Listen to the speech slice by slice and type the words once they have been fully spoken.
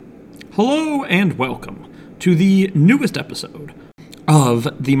Hello and welcome to the newest episode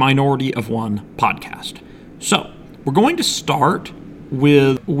of the Minority of One podcast. So, we're going to start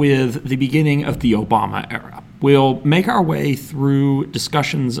with the beginning of the Obama era. We'll make our way through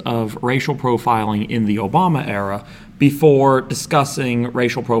discussions of racial profiling in the Obama era before discussing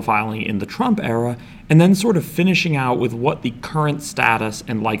racial profiling in the Trump era, and then sort of finishing out with what the current status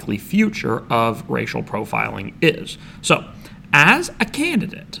and likely future of racial profiling is. So, as a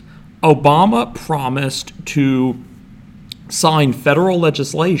candidate, Obama promised to sign federal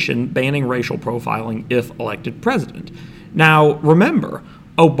legislation banning racial profiling if elected president. Now, remember,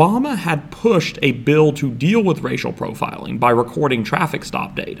 Obama had pushed a bill to deal with racial profiling by recording traffic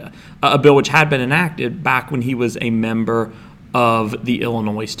stop data, a bill which had been enacted back when he was a member of the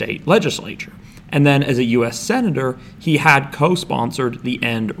Illinois state legislature. And then as a U.S. senator, he had co-sponsored the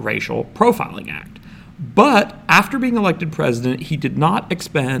End Racial Profiling Act. But after being elected president, he did not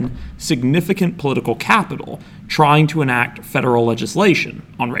expend significant political capital trying to enact federal legislation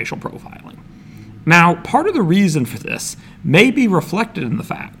on racial profiling. Now, part of the reason for this may be reflected in the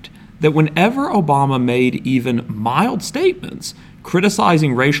fact that whenever Obama made even mild statements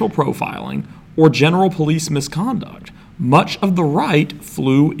criticizing racial profiling or general police misconduct, much of the right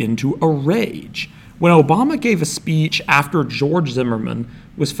flew into a rage. When Obama gave a speech after George Zimmerman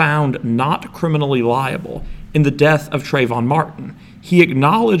was found not criminally liable in the death of Trayvon Martin, he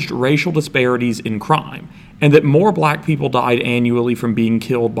acknowledged racial disparities in crime and that more black people died annually from being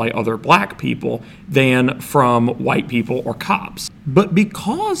killed by other black people than from white people or cops. But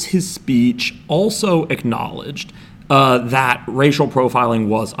because his speech also acknowledged that racial profiling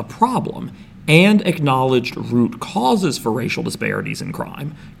was a problem and acknowledged root causes for racial disparities in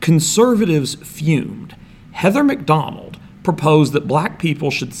crime, conservatives fumed. Heather Mac Donald proposed that black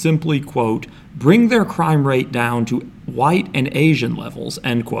people should simply, quote, bring their crime rate down to white and Asian levels,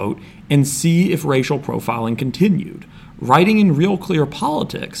 end quote, and see if racial profiling continued. Writing in Real Clear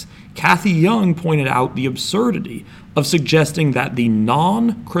Politics, Kathy Young pointed out the absurdity of suggesting that the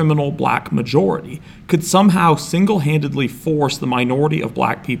non-criminal black majority could somehow single-handedly force the minority of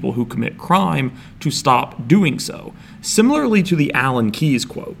black people who commit crime to stop doing so. Similarly to the Alan Keyes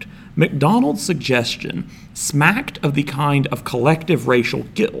quote, Mac Donald's suggestion smacked of the kind of collective racial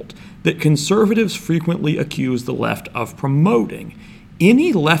guilt that conservatives frequently accuse the left of promoting.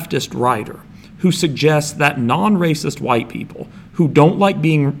 Any leftist writer who suggests that non-racist white people who don't like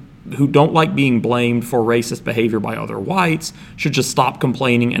being blamed for racist behavior by other whites should just stop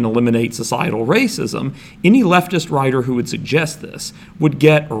complaining and eliminate societal racism, any leftist writer who would suggest this would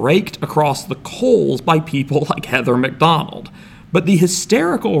get raked across the coals by people like Heather Mac Donald. But the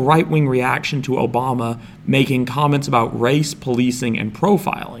hysterical right-wing reaction to Obama making comments about race, policing, and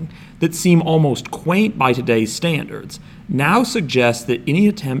profiling that seem almost quaint by today's standards now suggests that any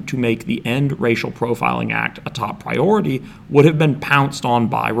attempt to make the End Racial Profiling Act a top priority would have been pounced on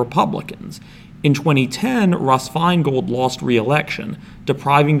by Republicans. In 2010, Russ Feingold lost re-election,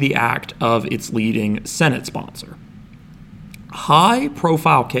 depriving the act of its leading Senate sponsor.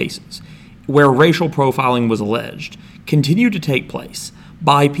 High-profile cases where racial profiling was alleged continue to take place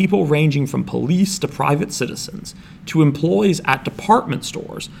by people ranging from police to private citizens to employees at department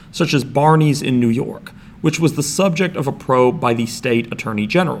stores such as Barney's in New York, which was the subject of a probe by the state attorney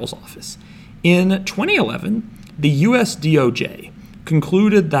general's office. In 2011, the U.S. DOJ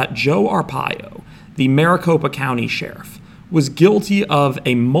concluded that Joe Arpaio, the Maricopa County sheriff, was guilty of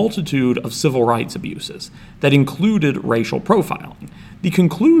a multitude of civil rights abuses that included racial profiling. The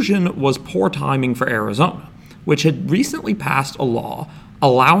conclusion was poor timing for Arizona, which had recently passed a law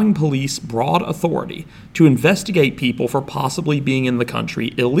allowing police broad authority to investigate people for possibly being in the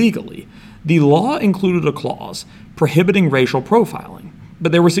country illegally. The law included a clause prohibiting racial profiling,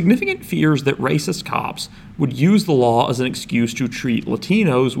 but there were significant fears that racist cops would use the law as an excuse to treat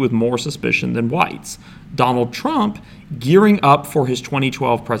Latinos with more suspicion than whites. Donald Trump, gearing up for his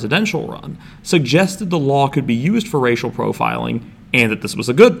 2012 presidential run, suggested the law could be used for racial profiling and that this was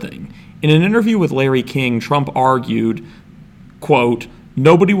a good thing. In an interview with Larry King, Trump argued, quote,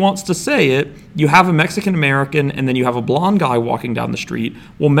 nobody wants to say it. You have a Mexican American and then you have a blonde guy walking down the street.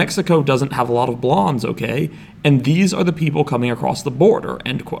 Well, Mexico doesn't have a lot of blondes, okay? And these are the people coming across the border,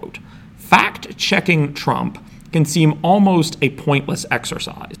 end quote. Fact-checking Trump can seem almost a pointless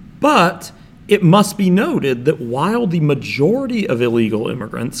exercise. But it must be noted that while the majority of illegal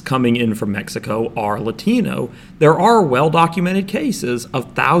immigrants coming in from Mexico are Latino, there are well-documented cases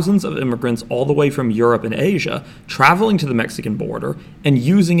of thousands of immigrants all the way from Europe and Asia traveling to the Mexican border and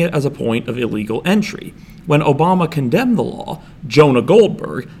using it as a point of illegal entry. When Obama condemned the law, Jonah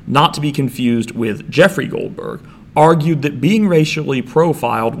Goldberg, not to be confused with Jeffrey Goldberg, argued that being racially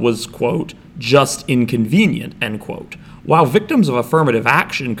profiled was, quote, just inconvenient, end quote, while victims of affirmative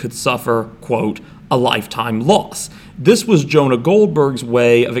action could suffer, quote, a lifetime loss. This was Jonah Goldberg's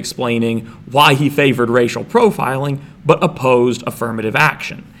way of explaining why he favored racial profiling but opposed affirmative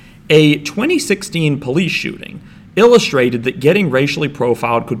action. A 2016 police shooting illustrated that getting racially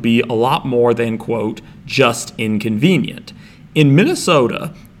profiled could be a lot more than, quote, just inconvenient. In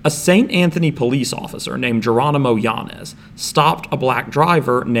Minnesota, a St. Anthony police officer named Geronimo Yanez stopped a black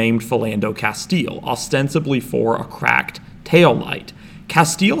driver named Philando Castile, ostensibly for a cracked taillight.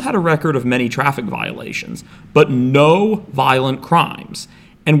 Castile had a record of many traffic violations, but no violent crimes,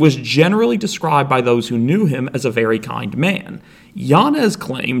 and was generally described by those who knew him as a very kind man. Yanez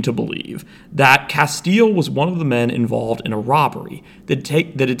claimed to believe that Castile was one of the men involved in a robbery that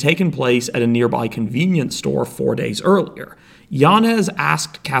had taken place at a nearby convenience store 4 days earlier. Yanez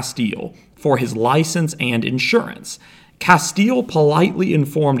asked Castile for his license and insurance. Castile politely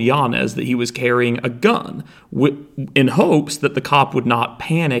informed Yanez that he was carrying a gun in hopes that the cop would not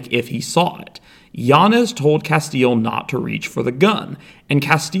panic if he saw it. Yanez told Castile not to reach for the gun, and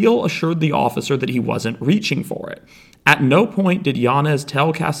Castile assured the officer that he wasn't reaching for it. At no point did Yanez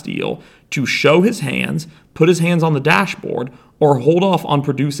tell Castile to show his hands, put his hands on the dashboard, or hold off on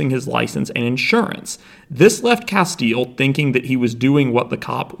producing his license and insurance. This left Castile thinking that he was doing what the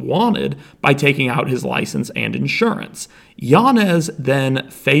cop wanted by taking out his license and insurance. Yanez then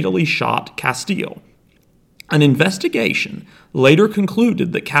fatally shot Castile. An investigation later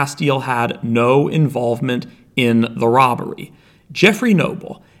concluded that Castile had no involvement in the robbery. Jeffrey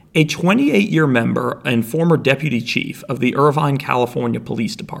Noble, a 28-year member and former deputy chief of the Irvine, California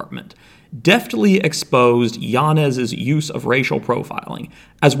Police Department, deftly exposed Yanez's use of racial profiling,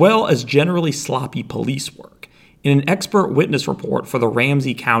 as well as generally sloppy police work, in an expert witness report for the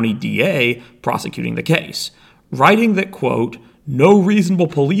Ramsey County DA prosecuting the case, writing that, quote, no reasonable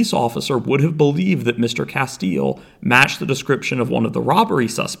police officer would have believed that Mr. Castile matched the description of one of the robbery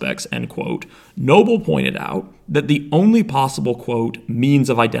suspects, end quote. Noble pointed out that the only possible, quote, means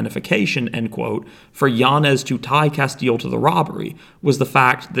of identification, end quote, for Yanez to tie Castile to the robbery was the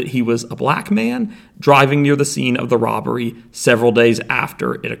fact that he was a black man driving near the scene of the robbery several days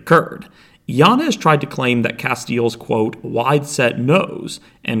after it occurred. Yanez tried to claim that Castile's, quote, wide-set nose,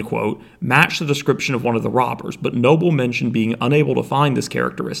 end quote, matched the description of one of the robbers, but Noble mentioned being unable to find this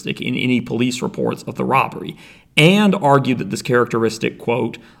characteristic in any police reports of the robbery, and argued that this characteristic,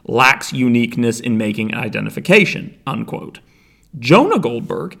 quote, lacks uniqueness in making an identification, unquote. Jonah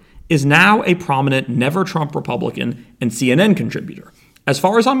Goldberg is now a prominent Never Trump Republican and CNN contributor. As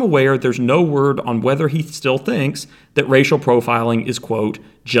far as I'm aware, there's no word on whether he still thinks that racial profiling is, quote,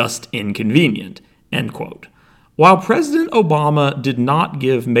 just inconvenient, end quote. While President Obama did not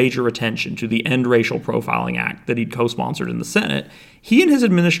give major attention to the End Racial Profiling Act that he'd co-sponsored in the Senate, he and his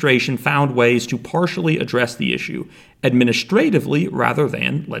administration found ways to partially address the issue administratively rather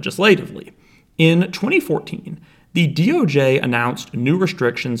than legislatively. In 2014, the DOJ announced new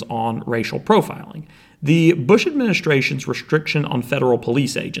restrictions on racial profiling. The Bush administration's restrictions on federal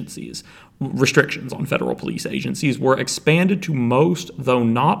police agencies were expanded to most, though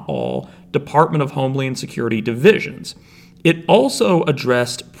not all, Department of Homeland Security divisions. It also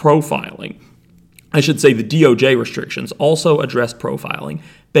addressed profiling. I should say the DOJ restrictions also addressed profiling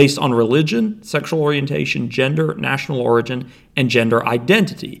based on religion, sexual orientation, gender, national origin, and gender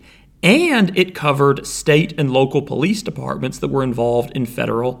identity. And it covered state and local police departments that were involved in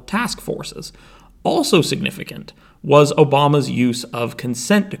federal task forces. Also significant was Obama's use of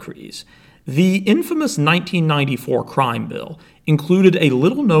consent decrees. The infamous 1994 crime bill included a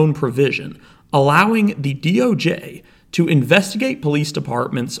little-known provision allowing the DOJ to investigate police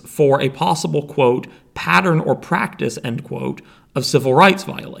departments for a possible, quote, pattern or practice, end quote, of civil rights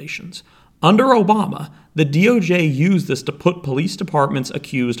violations. Under Obama, the DOJ used this to put police departments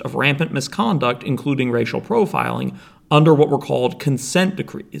accused of rampant misconduct, including racial profiling, under what were called consent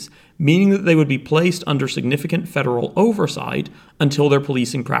decrees, meaning that they would be placed under significant federal oversight until their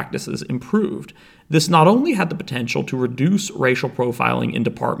policing practices improved. This not only had the potential to reduce racial profiling in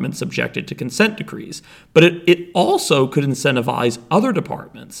departments subjected to consent decrees, but it also could incentivize other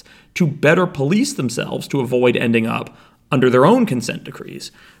departments to better police themselves to avoid ending up under their own consent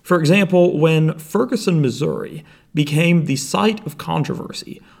decrees. For example, when Ferguson, Missouri became the site of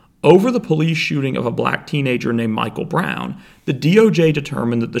controversy over the police shooting of a black teenager named Michael Brown, the DOJ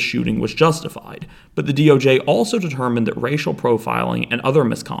determined that the shooting was justified, but the DOJ also determined that racial profiling and other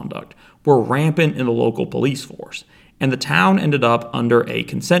misconduct were rampant in the local police force, and the town ended up under a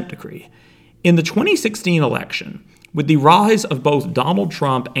consent decree. In the 2016 election, With the rise of both Donald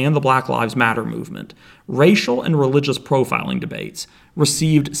Trump and the Black Lives Matter movement, racial and religious profiling debates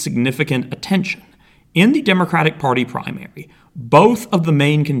received significant attention. In the Democratic Party primary, both of the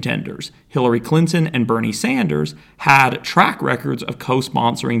main contenders, Hillary Clinton and Bernie Sanders, had track records of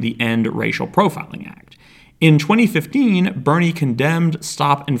co-sponsoring the End Racial Profiling Act. In 2015, Bernie condemned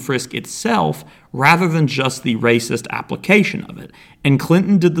stop and frisk itself rather than just the racist application of it, and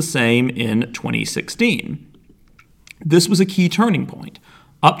Clinton did the same in 2016. This was a key turning point.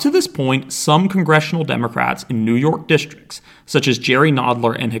 Up to this point, some congressional Democrats in New York districts, such as Jerry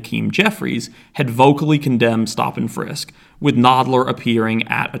Nadler and Hakeem Jeffries, had vocally condemned stop and frisk, with Nadler appearing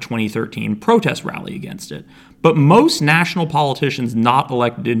at a 2013 protest rally against it. But most national politicians not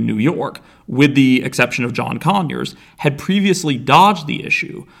elected in New York, with the exception of John Conyers, had previously dodged the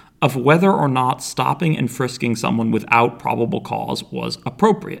issue of whether or not stopping and frisking someone without probable cause was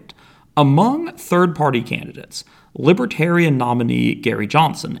appropriate. Among third-party candidates, Libertarian nominee Gary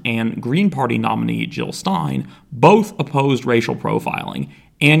Johnson and Green Party nominee Jill Stein both opposed racial profiling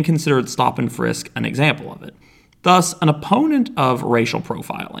and considered stop and frisk an example of it. Thus, an opponent of racial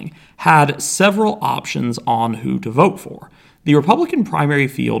profiling had several options on who to vote for. The Republican primary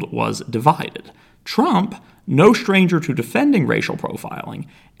field was divided. Trump, no stranger to defending racial profiling,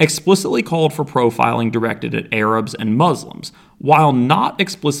 explicitly called for profiling directed at Arabs and Muslims, while not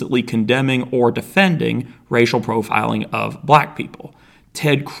explicitly condemning or defending racial profiling of black people.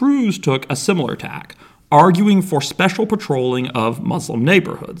 Ted Cruz took a similar tack, arguing for special patrolling of Muslim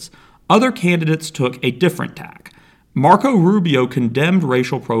neighborhoods. Other candidates took a different tack. Marco Rubio condemned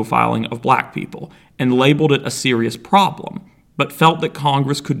racial profiling of black people and labeled it a serious problem, but felt that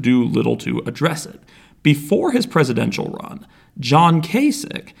Congress could do little to address it. Before his presidential run, John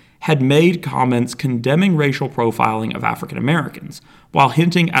Kasich had made comments condemning racial profiling of African Americans, while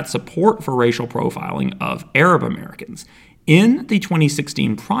hinting at support for racial profiling of Arab Americans. In the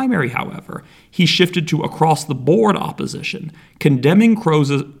 2016 primary, however, he shifted to across-the-board opposition, condemning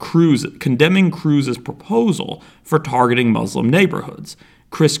Cruz's proposal for targeting Muslim neighborhoods.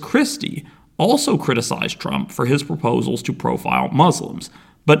 Chris Christie also criticized Trump for his proposals to profile Muslims,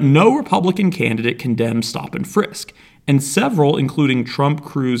 but no Republican candidate condemned stop and frisk, and several, including Trump,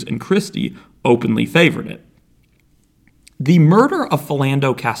 Cruz, and Christie, openly favored it. The murder of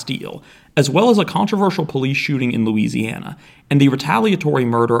Philando Castile, as well as a controversial police shooting in Louisiana, and the retaliatory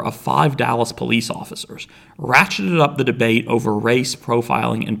murder of 5 Dallas police officers, ratcheted up the debate over race,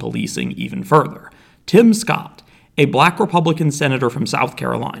 profiling, and policing even further. Tim Scott, a black Republican senator from South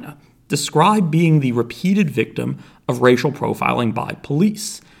Carolina, described being the repeated victim of racial profiling by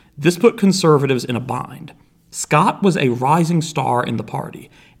police. This put conservatives in a bind. Scott was a rising star in the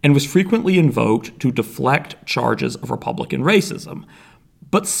party and was frequently invoked to deflect charges of Republican racism.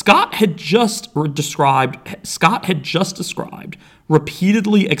 But Scott had just described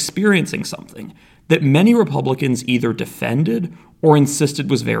repeatedly experiencing something that many Republicans either defended or insisted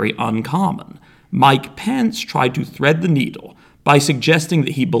was very uncommon. Mike Pence tried to thread the needle by suggesting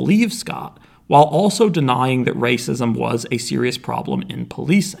that he believed Scott, while also denying that racism was a serious problem in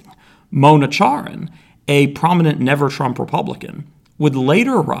policing. Mona Charen, a prominent Never Trump Republican, would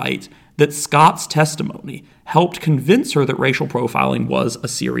later write that Scott's testimony helped convince her that racial profiling was a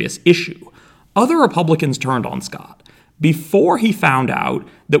serious issue. Other Republicans turned on Scott. Before he found out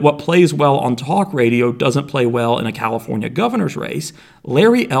that what plays well on talk radio doesn't play well in a California governor's race,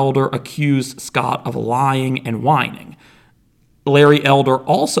 Larry Elder accused Scott of lying and whining. Larry Elder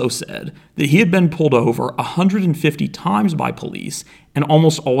also said that he had been pulled over 150 times by police and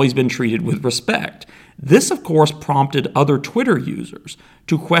almost always been treated with respect. This, of course, prompted other Twitter users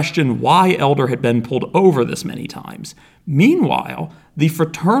to question why Elder had been pulled over this many times. Meanwhile, the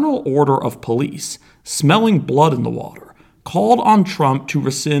Fraternal Order of Police, smelling blood in the water, called on Trump to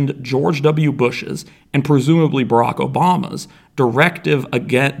rescind George W. Bush's and presumably Barack Obama's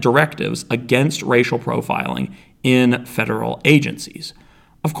directives against racial profiling in federal agencies.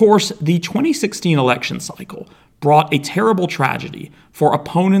 Of course, the 2016 election cycle brought a terrible tragedy for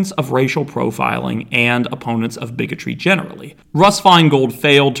opponents of racial profiling and opponents of bigotry generally. Russ Feingold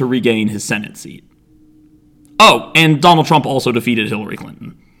failed to regain his Senate seat. Oh, and Donald Trump also defeated Hillary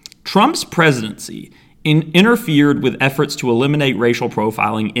Clinton. Trump's presidency interfered with efforts to eliminate racial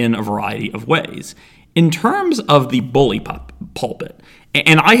profiling in a variety of ways. In terms of the bully pulpit,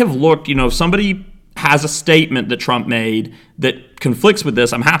 and I have looked, if somebody has a statement that Trump made that conflicts with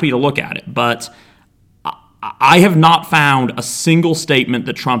this, I'm happy to look at it, but I have not found a single statement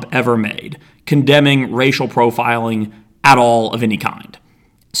that Trump ever made condemning racial profiling at all of any kind.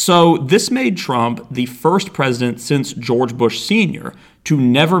 So this made Trump the first president since George Bush Sr. to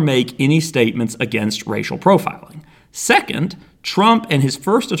never make any statements against racial profiling. Second, Trump and his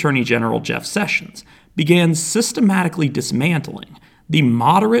first Attorney General, Jeff Sessions, began systematically dismantling the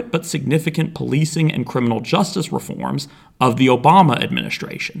moderate but significant policing and criminal justice reforms of the Obama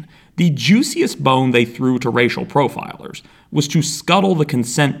administration. The juiciest bone they threw to racial profilers was to scuttle the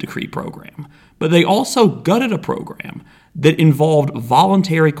consent decree program, but they also gutted a program that involved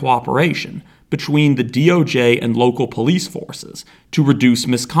voluntary cooperation between the DOJ and local police forces to reduce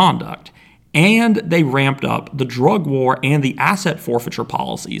misconduct, and they ramped up the drug war and the asset forfeiture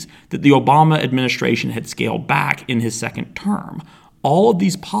policies that the Obama administration had scaled back in his second term. All of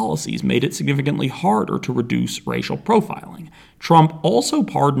these policies made it significantly harder to reduce racial profiling. Trump also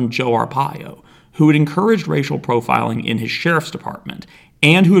pardoned Joe Arpaio, who had encouraged racial profiling in his sheriff's department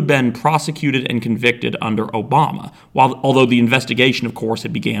and who had been prosecuted and convicted under Obama, although the investigation, of course,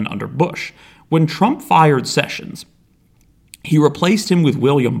 had began under Bush. When Trump fired Sessions, he replaced him with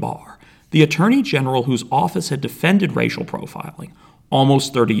William Barr, the attorney general whose office had defended racial profiling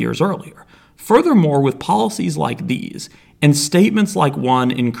almost 30 years earlier. Furthermore, with policies like these, and statements like one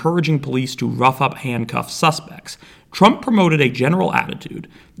encouraging police to rough up handcuffed suspects, Trump promoted a general attitude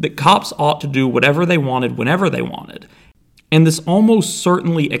that cops ought to do whatever they wanted whenever they wanted, and this almost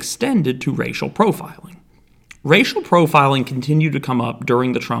certainly extended to racial profiling. Racial profiling continued to come up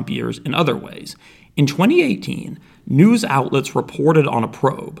during the Trump years in other ways. In 2018, news outlets reported on a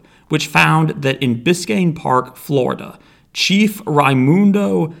probe which found that in Biscayne Park, Florida, Chief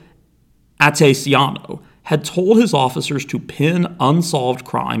Raimundo Atesiano had told his officers to pin unsolved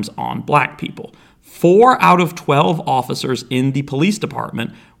crimes on black people. 4 out of 12 officers in the police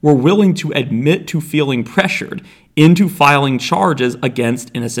department were willing to admit to feeling pressured into filing charges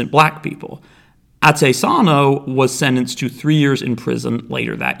against innocent black people. Atesano was sentenced to 3 years in prison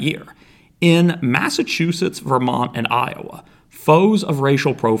later that year. In Massachusetts, Vermont, and Iowa, foes of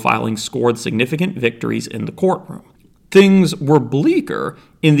racial profiling scored significant victories in the courtroom. Things were bleaker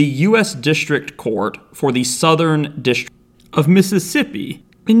in the U.S. District Court for the Southern District of Mississippi.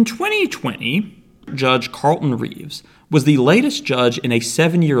 In 2020, Judge Carlton Reeves was the latest judge in a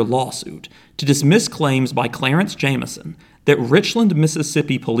 7-year lawsuit to dismiss claims by Clarence Jamison that Richland,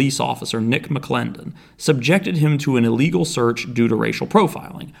 Mississippi police officer Nick McClendon subjected him to an illegal search due to racial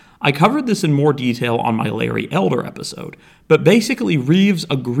profiling. I covered this in more detail on my Larry Elder episode, but basically Reeves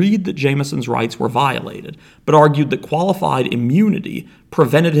agreed that Jamison's rights were violated, but argued that qualified immunity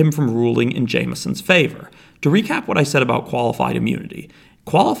prevented him from ruling in Jamison's favor. To recap what I said about qualified immunity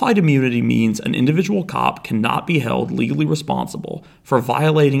means an individual cop cannot be held legally responsible for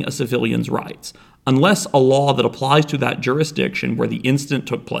violating a civilian's rights, unless a law that applies to that jurisdiction where the incident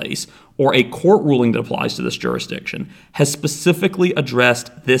took place, or a court ruling that applies to this jurisdiction, has specifically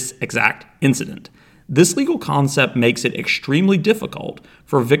addressed this exact incident. This legal concept makes it extremely difficult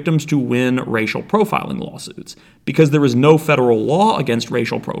for victims to win racial profiling lawsuits, because there is no federal law against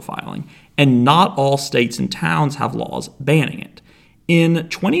racial profiling, and not all states and towns have laws banning it. In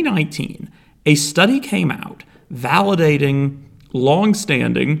 2019, a study came out validating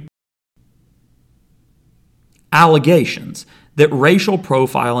long-standing allegations that racial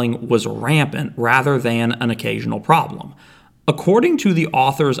profiling was rampant rather than an occasional problem. According to the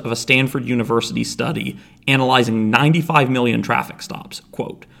authors of a Stanford University study analyzing 95 million traffic stops,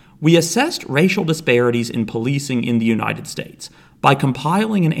 quote, "We assessed racial disparities in policing in the United States by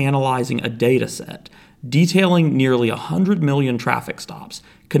compiling and analyzing a data set detailing nearly 100 million traffic stops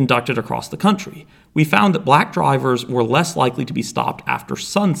conducted across the country. We found that black drivers were less likely to be stopped after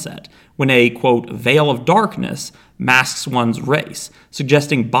sunset, when a, quote, veil of darkness masks one's race,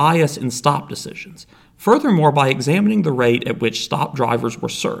 suggesting bias in stop decisions. Furthermore, by examining the rate at which stop drivers were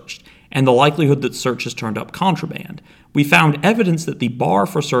searched and the likelihood that searches turned up contraband, we found evidence that the bar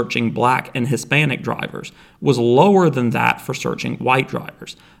for searching black and Hispanic drivers was lower than that for searching white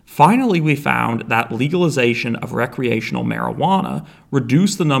drivers. Finally, we found that legalization of recreational marijuana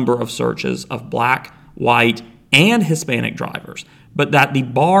reduced the number of searches of black, white, and Hispanic drivers, but that the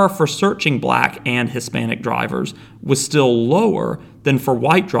bar for searching black and Hispanic drivers was still lower than for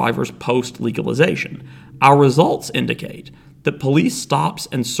white drivers post-legalization. Our results indicate that police stops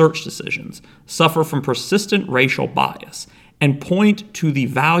and search decisions suffer from persistent racial bias and point to the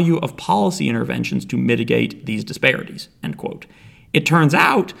value of policy interventions to mitigate these disparities," end quote. It turns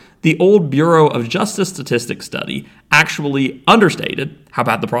out the old Bureau of Justice Statistics study actually understated how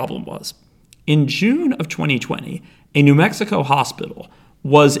bad the problem was. In June of 2020, a New Mexico hospital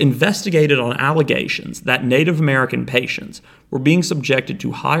was investigated on allegations that Native American patients were being subjected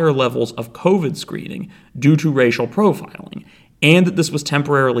to higher levels of COVID screening due to racial profiling, and that this was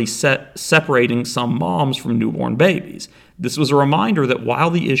temporarily separating some moms from newborn babies. This was a reminder that while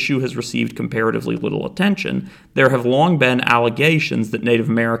the issue has received comparatively little attention, there have long been allegations that Native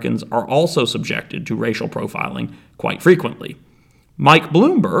Americans are also subjected to racial profiling quite frequently. Mike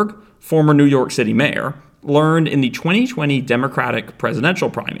Bloomberg, former New York City mayor, learned in the 2020 Democratic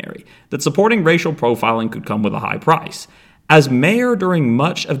presidential primary that supporting racial profiling could come with a high price. As mayor during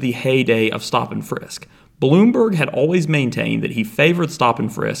much of the heyday of stop and frisk, Bloomberg had always maintained that he favored stop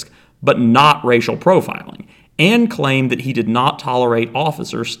and frisk, but not racial profiling, and claimed that he did not tolerate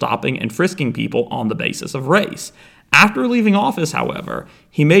officers stopping and frisking people on the basis of race. After leaving office, however,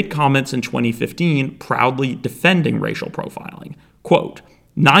 he made comments in 2015 proudly defending racial profiling. Quote,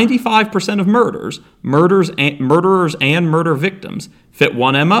 95% of murderers and murder victims fit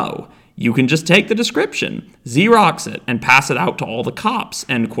one MO. You can just take the description, Xerox it, and pass it out to all the cops,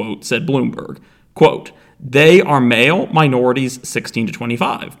 end quote, said Bloomberg. Quote, they are male minorities 16 to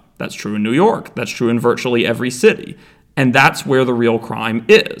 25. That's true in New York. That's true in virtually every city. And that's where the real crime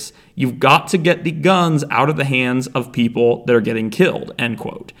is. You've got to get the guns out of the hands of people that are getting killed, end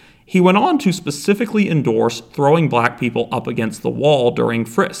quote. He went on to specifically endorse throwing black people up against the wall during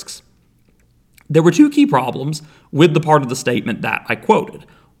frisks. There were two key problems with the part of the statement that I quoted.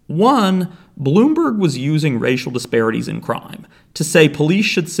 One, Bloomberg was using racial disparities in crime to say police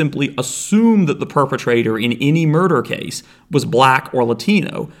should simply assume that the perpetrator in any murder case was black or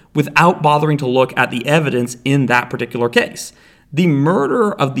Latino without bothering to look at the evidence in that particular case. The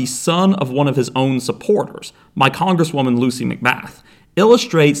murder of the son of one of his own supporters, my Congresswoman Lucy McBath,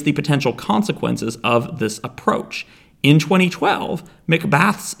 illustrates the potential consequences of this approach. In 2012,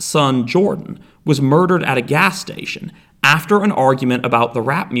 McBath's son Jordan was murdered at a gas station after an argument about the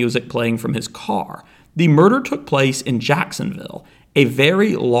rap music playing from his car. The murder took place in Jacksonville, a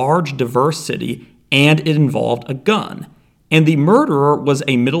very large, diverse city, and it involved a gun. And the murderer was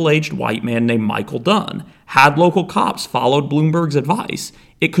a middle-aged white man named Michael Dunn. Had local cops followed Bloomberg's advice,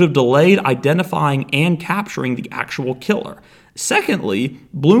 it could have delayed identifying and capturing the actual killer. Secondly,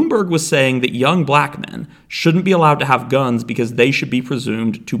 Bloomberg was saying that young black men shouldn't be allowed to have guns because they should be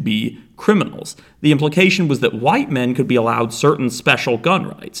presumed to be criminals. The implication was that white men could be allowed certain special gun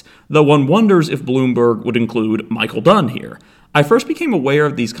rights, though one wonders if Bloomberg would include Michael Dunn here. I first became aware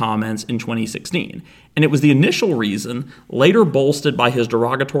of these comments in 2016, and it was the initial reason, later bolstered by his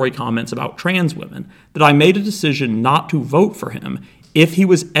derogatory comments about trans women, that I made a decision not to vote for him if he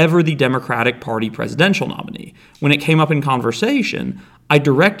was ever the Democratic Party presidential nominee. When it came up in conversation, I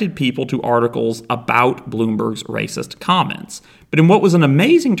directed people to articles about Bloomberg's racist comments. But in what was an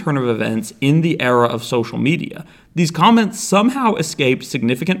amazing turn of events in the era of social media, these comments somehow escaped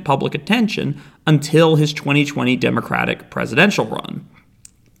significant public attention until his 2020 Democratic presidential run.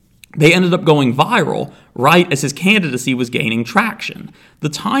 They ended up going viral right as his candidacy was gaining traction. The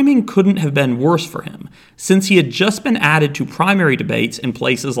timing couldn't have been worse for him, since he had just been added to primary debates in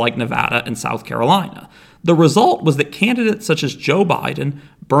places like Nevada and South Carolina. The result was that candidates such as Joe Biden,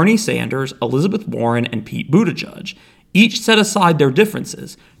 Bernie Sanders, Elizabeth Warren, and Pete Buttigieg each set aside their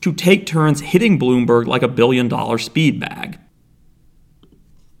differences to take turns hitting Bloomberg like a billion-dollar speed bag.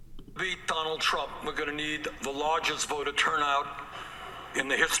 Beat Donald Trump, we're going to need the largest voter turnout in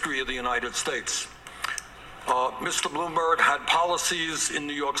the history of the United States. Mr. Bloomberg had policies in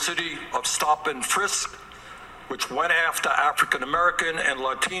New York City of stop and frisk, which went after African American and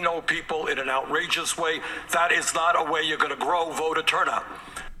Latino people in an outrageous way. That is not a way you're going to grow voter turnout.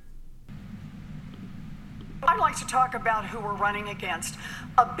 I'd like to talk about who we're running against.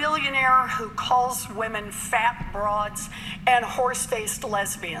 A billionaire who calls women fat broads and horse-faced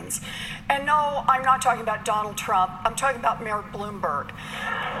lesbians. And no, I'm not talking about Donald Trump. I'm talking about Mayor Bloomberg.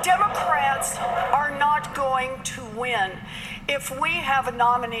 Democrats are not going to win if we have a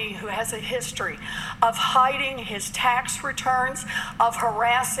nominee who has a history of hiding his tax returns, of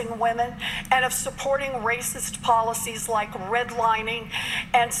harassing women, and of supporting racist policies like redlining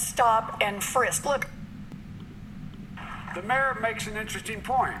and stop and frisk. Look. The mayor makes an interesting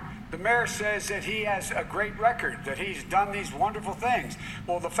point. The mayor says that he has a great record, that he's done these wonderful things.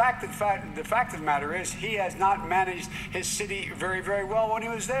 Well, the fact of the matter is he has not managed his city very, very well when he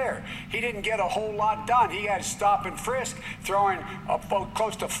was there. He didn't get a whole lot done. He had stop and frisk, throwing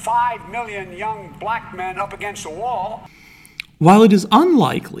close to 5 million young black men up against the wall. While it is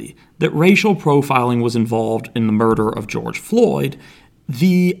unlikely that racial profiling was involved in the murder of George Floyd,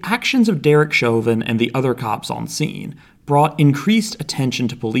 the actions of Derek Chauvin and the other cops on scene brought increased attention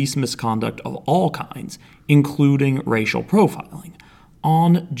to police misconduct of all kinds, including racial profiling.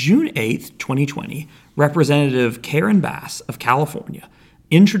 On June 8, 2020, Representative Karen Bass of California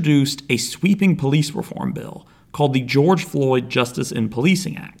introduced a sweeping police reform bill called the George Floyd Justice in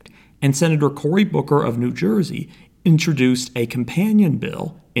Policing Act, and Senator Cory Booker of New Jersey introduced a companion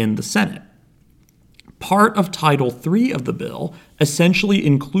bill in the Senate. Part of Title III of the bill essentially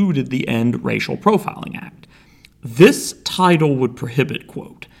included the End Racial Profiling Act. This title would prohibit,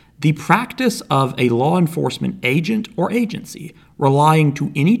 quote, the practice of a law enforcement agent or agency relying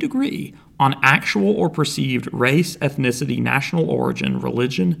to any degree on actual or perceived race, ethnicity, national origin,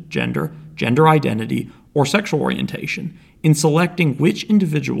 religion, gender identity, or sexual orientation in selecting which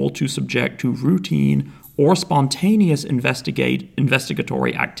individual to subject to routine or spontaneous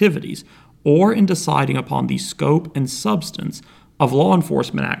investigatory activities, or in deciding upon the scope and substance of law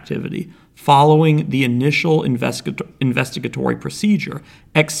enforcement activity following the initial investigatory procedure,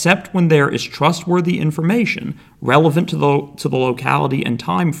 except when there is trustworthy information relevant to the locality and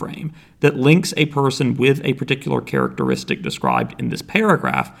time frame that links a person with a particular characteristic described in this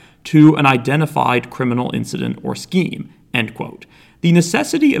paragraph to an identified criminal incident or scheme, end quote. The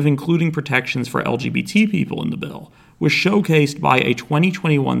necessity of including protections for LGBT people in the bill was showcased by a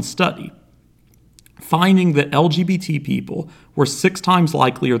 2021 study finding that LGBT people were 6 times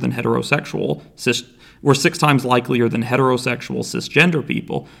likelier than heterosexual cisgender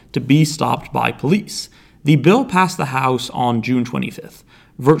people to be stopped by police. The bill passed the House on June 25th.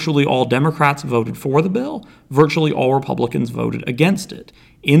 Virtually all Democrats voted for the bill. Virtually all Republicans voted against it.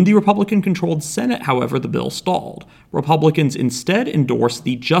 In the Republican-controlled Senate, however, the bill stalled. Republicans instead endorsed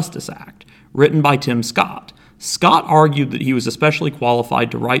the Justice Act, written by Tim Scott. Scott argued that he was especially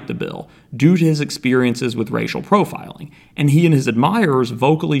qualified to write the bill due to his experiences with racial profiling, and he and his admirers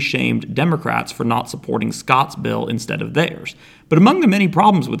vocally shamed Democrats for not supporting Scott's bill instead of theirs. But among the many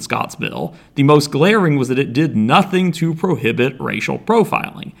problems with Scott's bill, the most glaring was that it did nothing to prohibit racial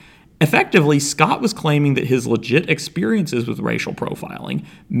profiling. Effectively, Scott was claiming that his legit experiences with racial profiling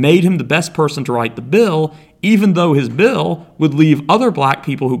made him the best person to write the bill, even though his bill would leave other black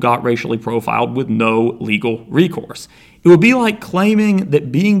people who got racially profiled with no legal recourse. It would be like claiming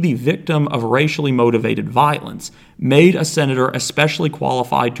that being the victim of racially motivated violence made a senator especially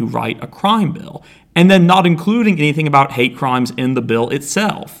qualified to write a crime bill, and then not including anything about hate crimes in the bill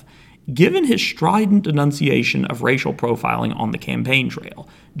itself. Given his strident denunciation of racial profiling on the campaign trail,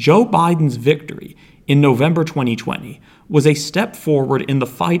 Joe Biden's victory in November 2020 was a step forward in the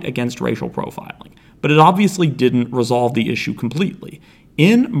fight against racial profiling, but it obviously didn't resolve the issue completely.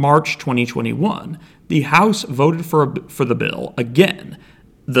 In March 2021, the House voted for the bill again,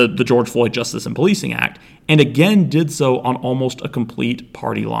 the George Floyd Justice in Policing Act, and again did so on almost a complete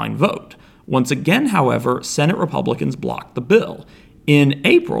party line vote. Once again, however, Senate Republicans blocked the bill. In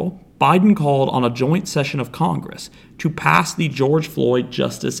April, Biden called on a joint session of Congress to pass the George Floyd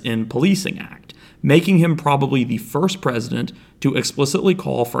Justice in Policing Act, making him probably the first president to explicitly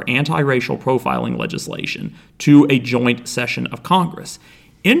call for anti-racial profiling legislation to a joint session of Congress.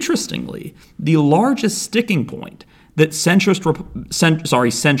 Interestingly, the largest sticking point that centrist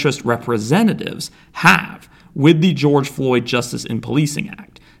representatives have with the George Floyd Justice in Policing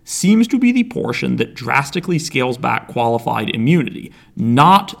Act seems to be the portion that drastically scales back qualified immunity,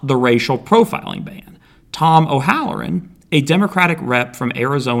 not the racial profiling ban. Tom O'Halloran, a Democratic rep from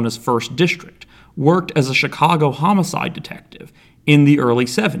Arizona's 1st District, worked as a Chicago homicide detective in the early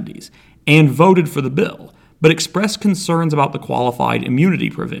 70s and voted for the bill, but expressed concerns about the qualified immunity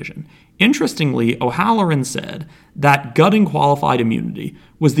provision. Interestingly, O'Halloran said that gutting qualified immunity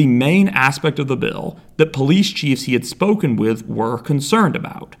was the main aspect of the bill that police chiefs he had spoken with were concerned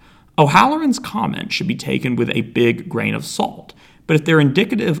about. O'Halloran's comments should be taken with a big grain of salt, but if they're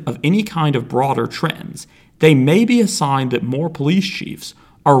indicative of any kind of broader trends, they may be a sign that more police chiefs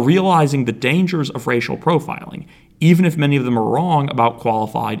are realizing the dangers of racial profiling, even if many of them are wrong about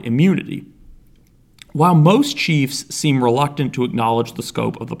qualified immunity. While most chiefs seem reluctant to acknowledge the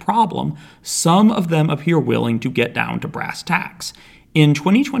scope of the problem, some of them appear willing to get down to brass tacks. In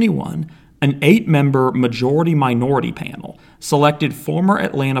 2021, an 8-member majority-minority panel selected former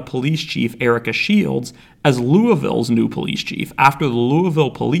Atlanta Police Chief Erika Shields as Louisville's new police chief after the Louisville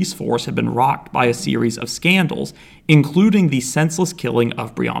police force had been rocked by a series of scandals, including the senseless killing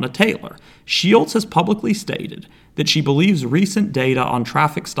of Breonna Taylor. Shields has publicly stated that she believes recent data on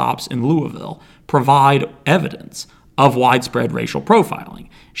traffic stops in Louisville provide evidence of widespread racial profiling.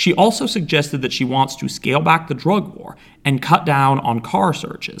 She also suggested that she wants to scale back the drug war and cut down on car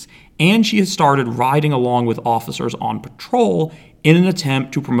searches, and she has started riding along with officers on patrol in an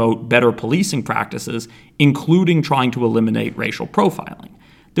attempt to promote better policing practices, including trying to eliminate racial profiling.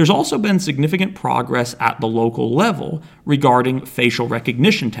 There's also been significant progress at the local level regarding facial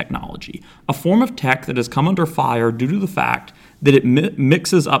recognition technology, a form of tech that has come under fire due to the fact that it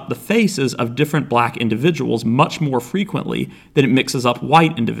mixes up the faces of different black individuals much more frequently than it mixes up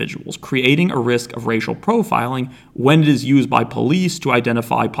white individuals, creating a risk of racial profiling when it is used by police to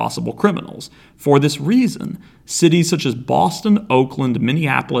identify possible criminals. For this reason, cities such as Boston, Oakland,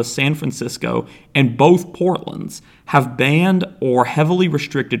 Minneapolis, San Francisco, and both Portland's have banned or heavily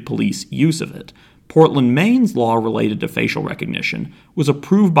restricted police use of it. Portland, Maine's law related to facial recognition was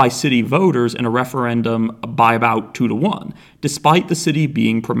approved by city voters in a referendum by about 2-1, despite the city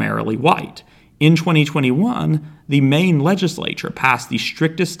being primarily white. In 2021, the Maine legislature passed the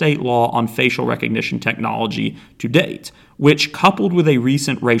strictest state law on facial recognition technology to date, which, coupled with a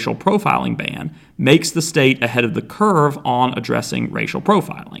recent racial profiling ban, makes the state ahead of the curve on addressing racial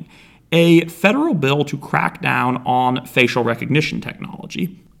profiling. A federal bill to crack down on facial recognition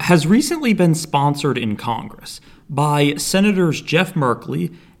technology has recently been sponsored in Congress by Senators Jeff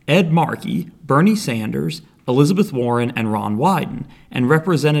Merkley, Ed Markey, Bernie Sanders, Elizabeth Warren, and Ron Wyden, and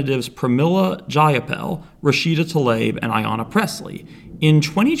Representatives Pramila Jayapal, Rashida Tlaib, and Ayanna Pressley. In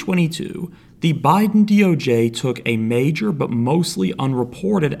 2022, the Biden DOJ took a major but mostly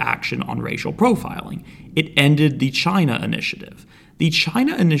unreported action on racial profiling. It ended the China Initiative. The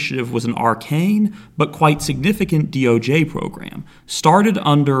China Initiative was an arcane but quite significant DOJ program started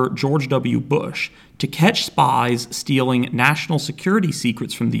under George W. Bush to catch spies stealing national security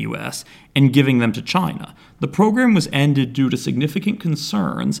secrets from the U.S. and giving them to China. The program was ended due to significant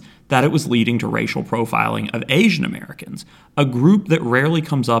concerns that it was leading to racial profiling of Asian Americans, a group that rarely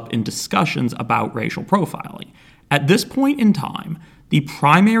comes up in discussions about racial profiling. At this point in time, the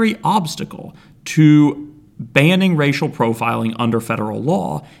primary obstacle to banning racial profiling under federal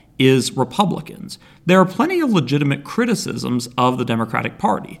law is Republicans. There are plenty of legitimate criticisms of the Democratic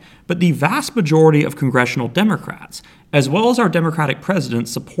Party, but the vast majority of congressional Democrats, as well as our Democratic president,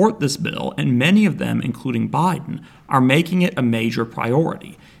 support this bill, and many of them, including Biden, are making it a major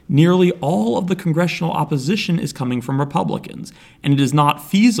priority. Nearly all of the congressional opposition is coming from Republicans, and it is not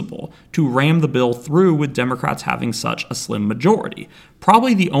feasible to ram the bill through with Democrats having such a slim majority.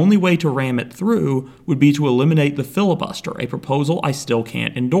 Probably the only way to ram it through would be to eliminate the filibuster, a proposal I still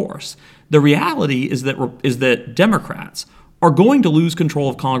can't endorse. The reality is that Democrats are going to lose control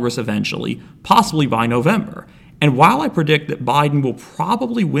of Congress eventually, possibly by November. And while I predict that Biden will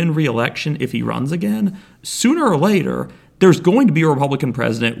probably win re-election if he runs again, sooner or later, there's going to be a Republican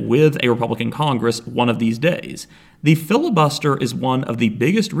president with a Republican Congress one of these days. The filibuster is one of the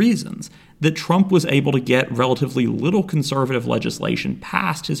biggest reasons that Trump was able to get relatively little conservative legislation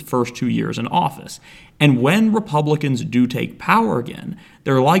past his first 2 years in office. And when Republicans do take power again,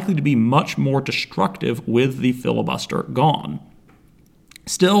 they're likely to be much more destructive with the filibuster gone.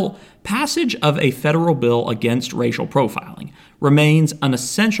 Still, passage of a federal bill against racial profiling remains an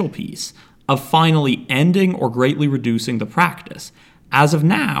essential piece of finally ending or greatly reducing the practice. As of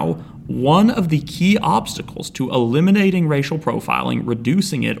now, one of the key obstacles to eliminating racial profiling,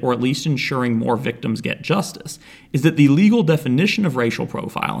 reducing it, or at least ensuring more victims get justice, is that the legal definition of racial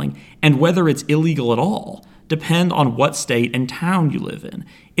profiling, and whether it's illegal at all, depend on what state and town you live in.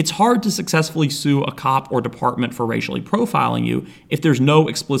 It's hard to successfully sue a cop or department for racially profiling you if there's no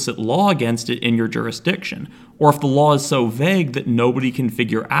explicit law against it in your jurisdiction, or if the law is so vague that nobody can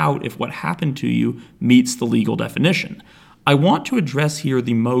figure out if what happened to you meets the legal definition. I want to address here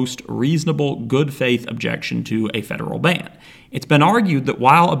the most reasonable, good faith objection to a federal ban. It's been argued that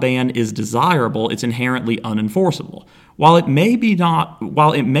while a ban is desirable, it's inherently unenforceable. While it may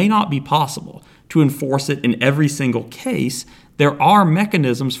not be possible to enforce it in every single case, there are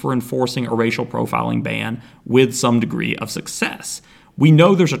mechanisms for enforcing a racial profiling ban with some degree of success. We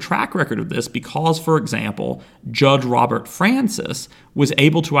know there's a track record of this because, for example, Judge Robert Francis was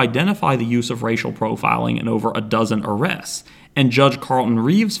able to identify the use of racial profiling in over a dozen arrests, and Judge Carlton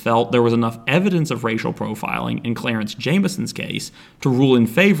Reeves felt there was enough evidence of racial profiling in Clarence Jamison's case to rule in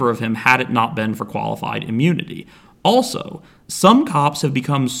favor of him had it not been for qualified immunity. Also, some cops have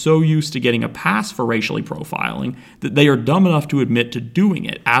become so used to getting a pass for racially profiling that they are dumb enough to admit to doing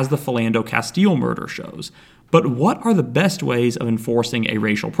it, as the Philando Castile murder shows. But what are the best ways of enforcing a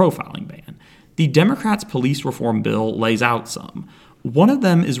racial profiling ban? The Democrats' police reform bill lays out some. One of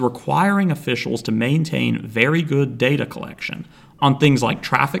them is requiring officials to maintain very good data collection on things like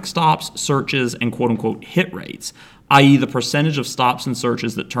traffic stops, searches, and quote-unquote hit rates, i.e. the percentage of stops and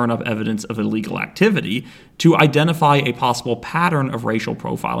searches that turn up evidence of illegal activity, to identify a possible pattern of racial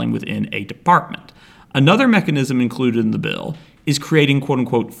profiling within a department. Another mechanism included in the bill is creating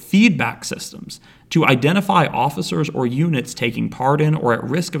quote-unquote feedback systems to identify officers or units taking part in or at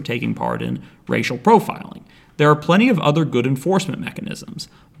risk of taking part in racial profiling. there are plenty of other good enforcement mechanisms.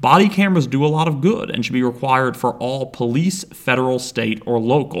 Body cameras do a lot of good and should be required for all police, federal, state, or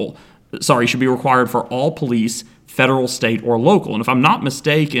local. Should be required for all police, federal, state, or local. And if I'm not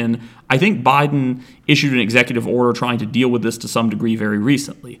mistaken, I think Biden issued an executive order trying to deal with this to some degree very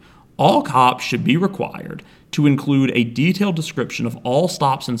recently. All cops should be required to include a detailed description of all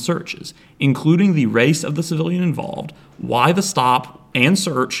stops and searches, including the race of the civilian involved, why the stop and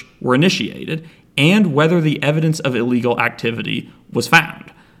search were initiated, and whether the evidence of illegal activity was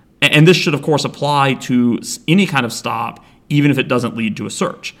found. And this should, of course, apply to any kind of stop, even if it doesn't lead to a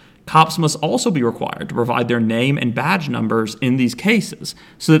search. Cops must also be required to provide their name and badge numbers in these cases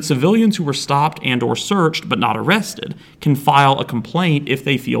so that civilians who were stopped and or searched but not arrested can file a complaint if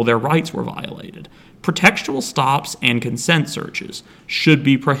they feel their rights were violated. Pretextual stops and consent searches should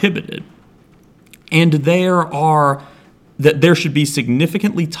be prohibited. And there should be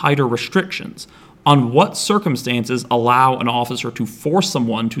significantly tighter restrictions on what circumstances allow an officer to force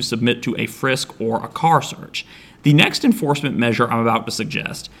someone to submit to a frisk or a car search. The next enforcement measure I'm about to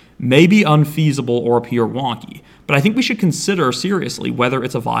suggest may be unfeasible or appear wonky, but I think we should consider seriously whether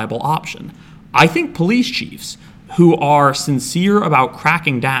it's a viable option. I think police chiefs who are sincere about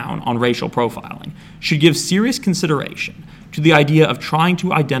cracking down on racial profiling should give serious consideration to the idea of trying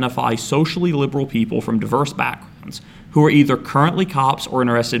to identify socially liberal people from diverse backgrounds who are either currently cops or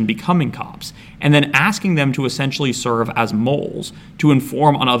interested in becoming cops, and then asking them to essentially serve as moles to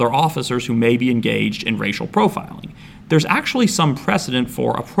inform on other officers who may be engaged in racial profiling. There's actually some precedent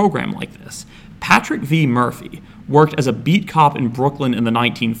for a program like this. Patrick V. Murphy worked as a beat cop in Brooklyn in the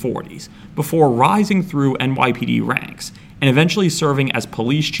 1940s before rising through NYPD ranks and eventually serving as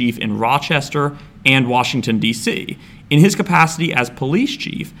police chief in Rochester and Washington, D.C. In his capacity as police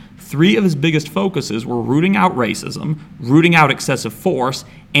chief, 3 of his biggest focuses were rooting out racism, rooting out excessive force,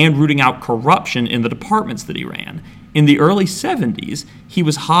 and rooting out corruption in the departments that he ran. In the early 70s, he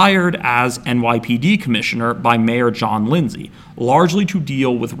was hired as NYPD commissioner by Mayor John Lindsay, largely to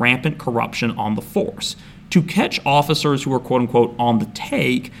deal with rampant corruption on the force. To catch officers who were quote-unquote on the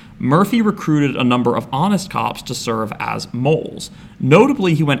take, Murphy recruited a number of honest cops to serve as moles.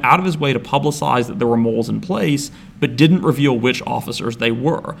 Notably, he went out of his way to publicize that there were moles in place, but didn't reveal which officers they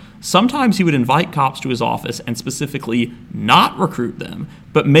were. Sometimes he would invite cops to his office and specifically not recruit them,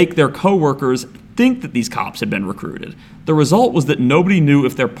 but make their coworkers think that these cops had been recruited. The result was that nobody knew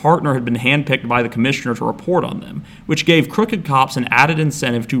if their partner had been handpicked by the commissioner to report on them, which gave crooked cops an added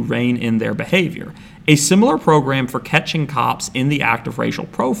incentive to rein in their behavior. A similar program for catching cops in the act of racial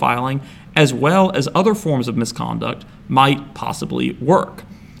profiling, as well as other forms of misconduct, might possibly work.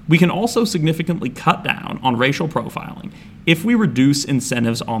 We can also significantly cut down on racial profiling if we reduce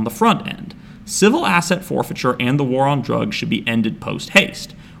incentives on the front end. Civil asset forfeiture and the war on drugs should be ended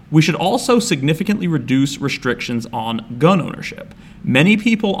post-haste. We should also significantly reduce restrictions on gun ownership. Many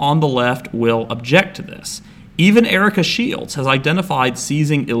people on the left will object to this. Even Erica Shields has identified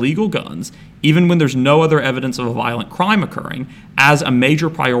seizing illegal guns, even when there's no other evidence of a violent crime occurring, as a major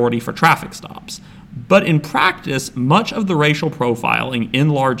priority for traffic stops. But in practice, much of the racial profiling in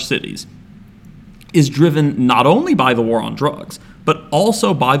large cities is driven not only by the war on drugs, but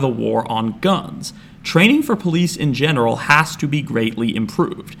also by the war on guns. Training for police in general has to be greatly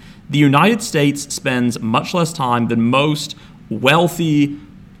improved. The United States spends much less time than most wealthy,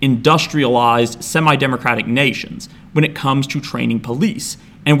 industrialized, semi-democratic nations when it comes to training police,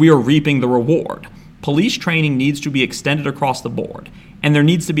 and we are reaping the reward. Police training needs to be extended across the board, and there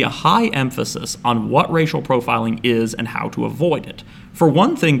needs to be a high emphasis on what racial profiling is and how to avoid it. For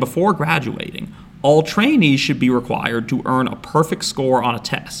one thing, before graduating, all trainees should be required to earn a perfect score on a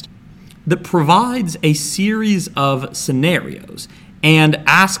test that provides a series of scenarios and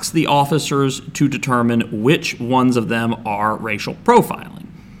asks the officers to determine which ones of them are racial profiling.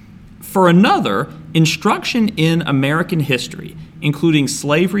 For another, instruction in American history, including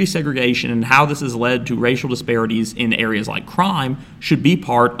slavery, segregation, and how this has led to racial disparities in areas like crime, should be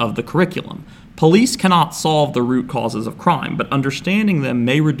part of the curriculum. Police cannot solve the root causes of crime, but understanding them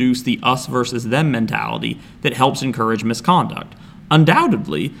may reduce the us versus them mentality that helps encourage misconduct.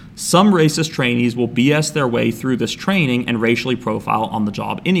 Undoubtedly, some racist trainees will BS their way through this training and racially profile on the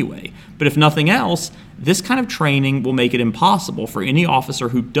job anyway. But if nothing else, this kind of training will make it impossible for any officer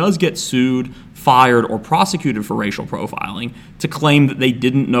who does get sued, fired, or prosecuted for racial profiling to claim that they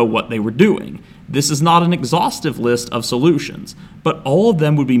didn't know what they were doing. This is not an exhaustive list of solutions, but all of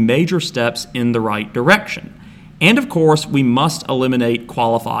them would be major steps in the right direction. And of course, we must eliminate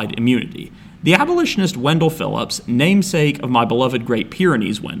qualified immunity. The abolitionist Wendell Phillips, namesake of my beloved Great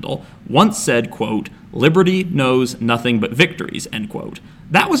Pyrenees Wendell, once said, quote, "Liberty knows nothing but victories," end quote.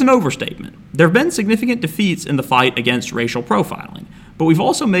 That was an overstatement. There have been significant defeats in the fight against racial profiling, but we've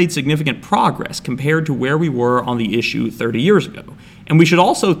also made significant progress compared to where we were on the issue 30 years ago. And we should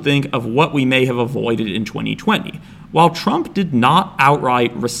also think of what we may have avoided in 2020. While Trump did not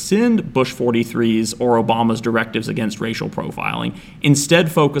outright rescind Bush 43's or Obama's directives against racial profiling,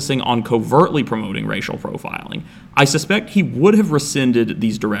 instead focusing on covertly promoting racial profiling, I suspect he would have rescinded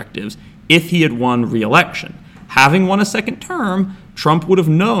these directives if he had won re-election. Having won a second term, Trump would have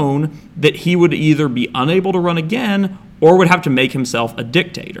known that he would either be unable to run again or would have to make himself a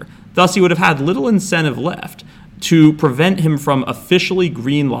dictator. Thus, he would have had little incentive left to prevent him from officially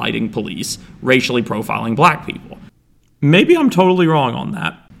greenlighting police racially profiling black people. Maybe I'm totally wrong on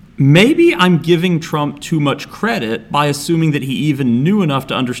that. Maybe I'm giving Trump too much credit by assuming that he even knew enough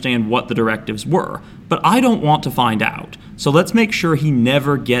to understand what the directives were, but I don't want to find out. So let's make sure he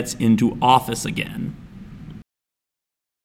never gets into office again.